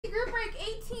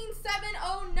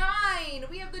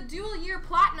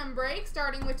Platinum break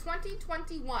starting with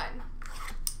 2021.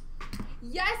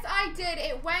 Yes, I did.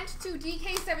 It went to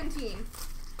DK17.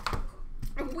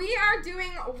 We are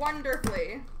doing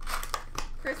wonderfully.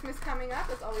 Christmas coming up.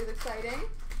 That's always exciting.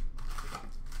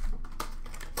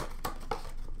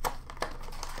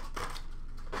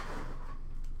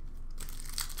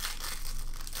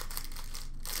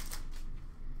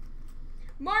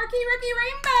 Marquee Rookie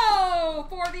Rainbow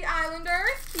for the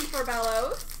Islanders, Kiefer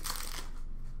Bellows.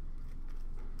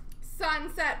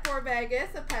 Sunset for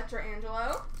Vegas of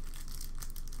Pietrangelo.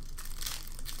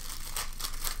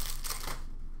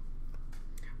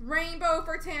 Rainbow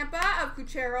for Tampa of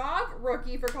Kucherov.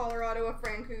 Rookie for Colorado of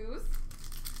Francouz.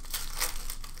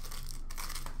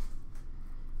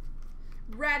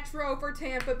 Retro for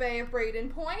Tampa Bay of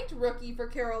Braden Point. Rookie for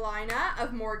Carolina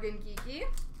of Morgan Geekie.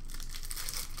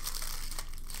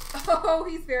 Oh,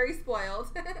 he's very spoiled.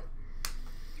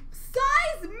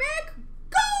 Seismic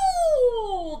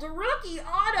Gold! Rookie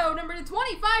auto number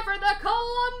 25 for the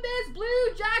Columbus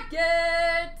Blue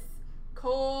Jackets.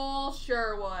 Cole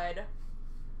Sherwood.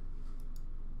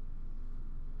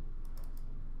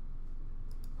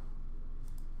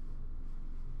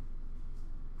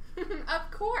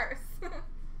 Of course.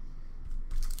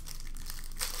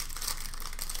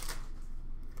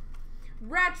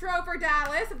 Retro for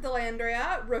Dallas of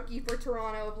Delandria. Rookie for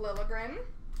Toronto of Liljegren.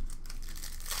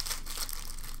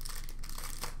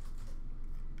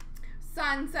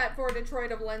 Sunset for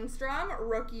Detroit of Lindstrom.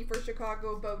 Rookie for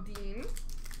Chicago of Bodine.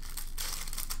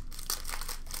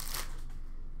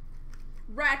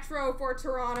 Retro for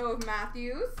Toronto of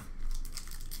Matthews.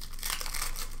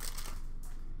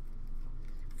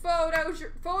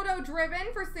 Photo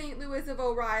driven for St. Louis of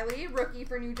O'Reilly. Rookie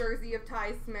for New Jersey of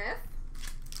Ty Smith.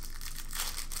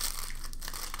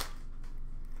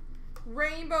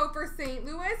 Rainbow for St.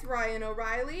 Louis, Ryan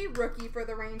O'Reilly. Rookie for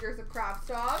the Rangers of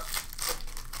Kravtsov.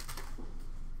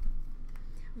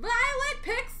 Violet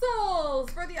Pixels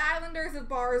for the Islanders of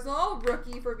Barzal.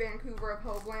 Rookie for Vancouver of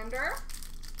Hoglander.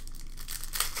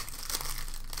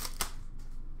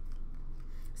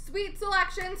 Sweet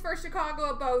Selections for Chicago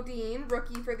of Bodine.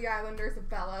 Rookie for the Islanders of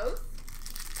Bellows.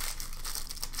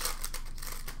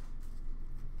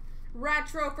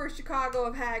 Retro for Chicago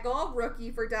of Hagel.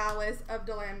 Rookie for Dallas of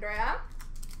Delandria.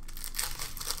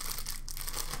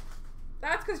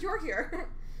 That's because you're here.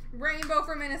 Rainbow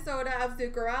for Minnesota of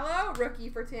Zuccarello. Rookie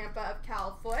for Tampa of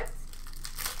Cal Foot.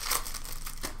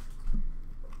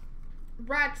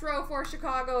 Retro for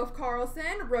Chicago of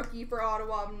Carlson. Rookie for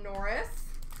Ottawa of Norris.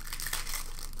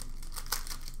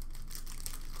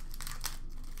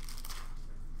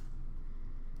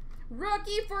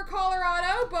 Rookie for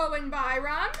Colorado, Bowen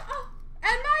Byram. Oh,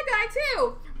 and my guy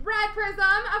too. Red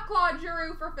Prism of Claude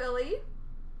Giroux for Philly.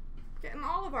 Getting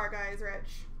all of our guys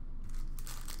rich.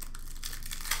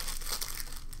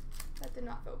 That did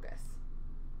not focus.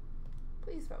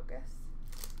 Please focus.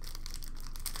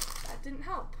 That didn't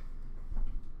help.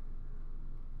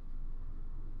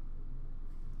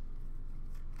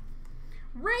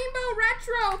 Rainbow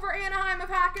Retro for Anaheim of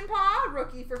Hackenpah.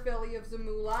 Rookie for Philly of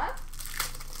Zamula.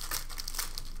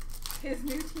 His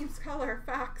new team's color,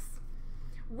 facts.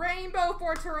 Rainbow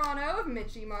for Toronto of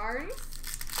Mitchie Marnes.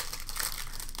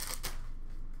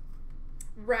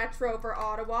 Retro for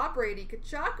Ottawa, Brady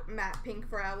Tkachuk. Matte Pink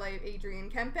for LA of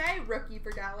Adrian Kempe. Rookie for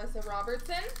Dallas of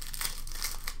Robertson.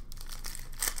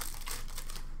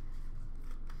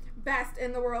 Best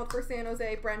in the world for San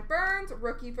Jose, Brent Burns.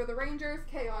 Rookie for the Rangers,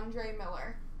 K-Andre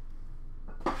Miller.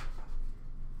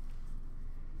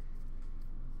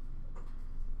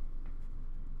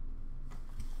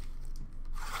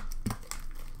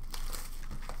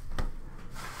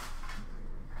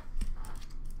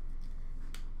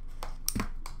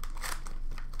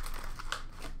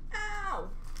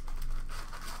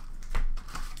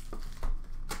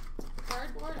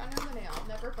 Cardboard under the nail,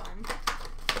 never fun.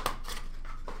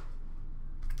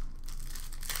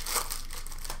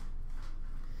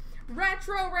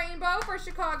 Retro Rainbow for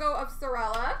Chicago of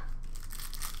Sorella.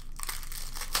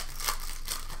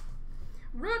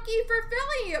 Rookie for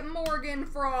Philly, Morgan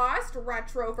Frost.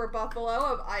 Retro for Buffalo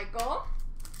of Eichel.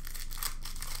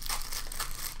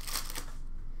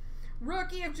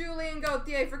 Rookie of Julien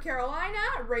Gauthier for Carolina.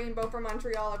 Rainbow for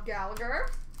Montreal of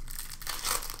Gallagher.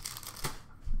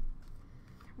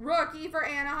 Rookie for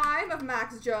Anaheim of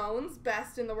Max Jones.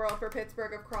 Best in the world for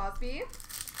Pittsburgh of Crosby.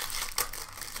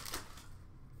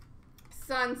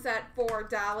 Sunset for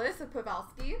Dallas of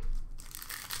Pavelski.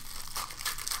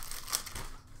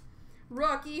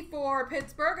 Rookie for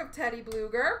Pittsburgh of Teddy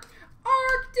Bluger.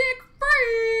 Arctic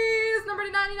Freeze!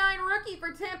 Number 99 rookie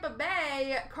for Tampa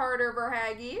Bay, Carter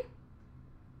Verhaeghe.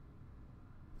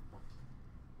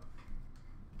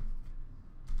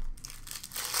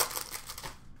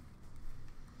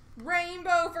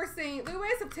 Rainbow for St.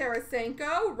 Louis of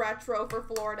Tarasenko. Retro for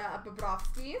Florida of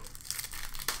Bobrovsky.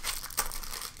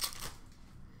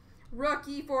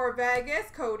 Rookie for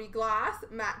Vegas, Cody Glass.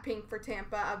 Matte Pink for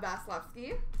Tampa of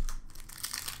Vasilevsky.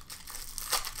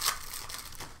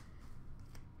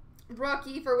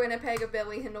 Rookie for Winnipeg of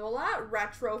Billy Hinola.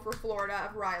 Retro for Florida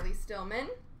of Riley Stillman.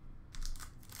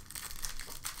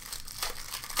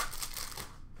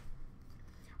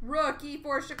 Rookie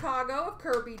for Chicago of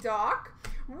Kirby Dach.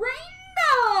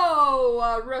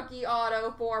 Rainbow! Rookie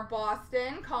auto for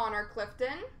Boston, Connor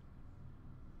Clifton.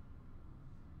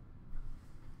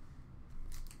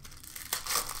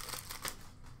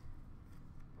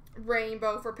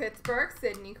 Rainbow for Pittsburgh,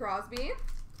 Sidney Crosby.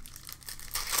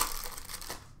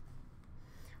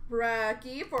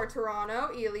 Rookie for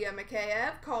Toronto, Ilya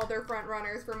Mikheyev. Calder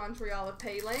frontrunners for Montreal of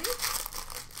Paling.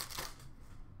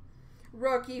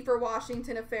 Rookie for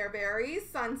Washington of Fairberries.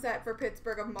 Sunset for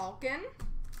Pittsburgh of Malkin.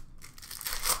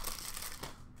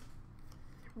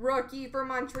 Rookie for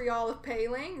Montreal of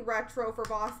Paling. Retro for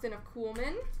Boston of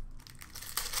Kuhlman.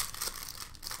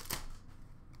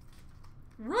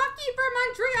 Rookie for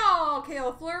Montreal,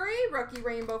 Cale Fleury. Rookie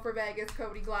Rainbow for Vegas,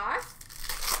 Cody Glass.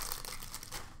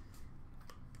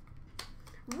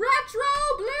 Retro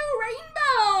Blue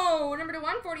Rainbow, number to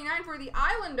 149 for the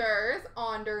Islanders,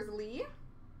 Anders Lee.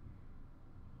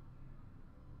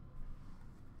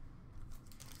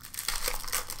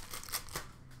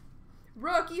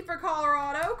 Rookie for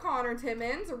Colorado, Connor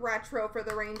Timmins. Retro for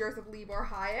the Rangers of Libor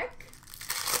Hayek.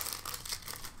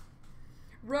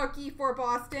 Rookie for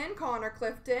Boston, Connor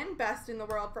Clifton. Best in the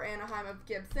world for Anaheim of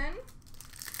Gibson.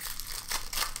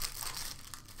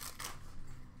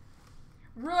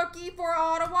 Rookie for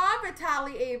Ottawa,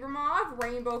 Vitaly Abramov.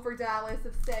 Rainbow for Dallas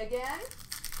of Sagan.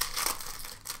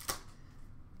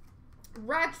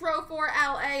 Retro for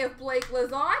LA of Blake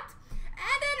Lizotte.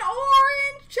 And an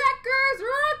orange checkers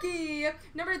rookie,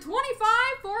 number 25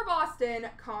 for Boston,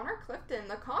 Connor Clifton.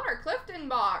 The Connor Clifton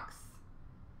box.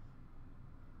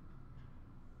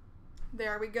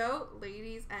 There we go,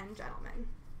 ladies and gentlemen.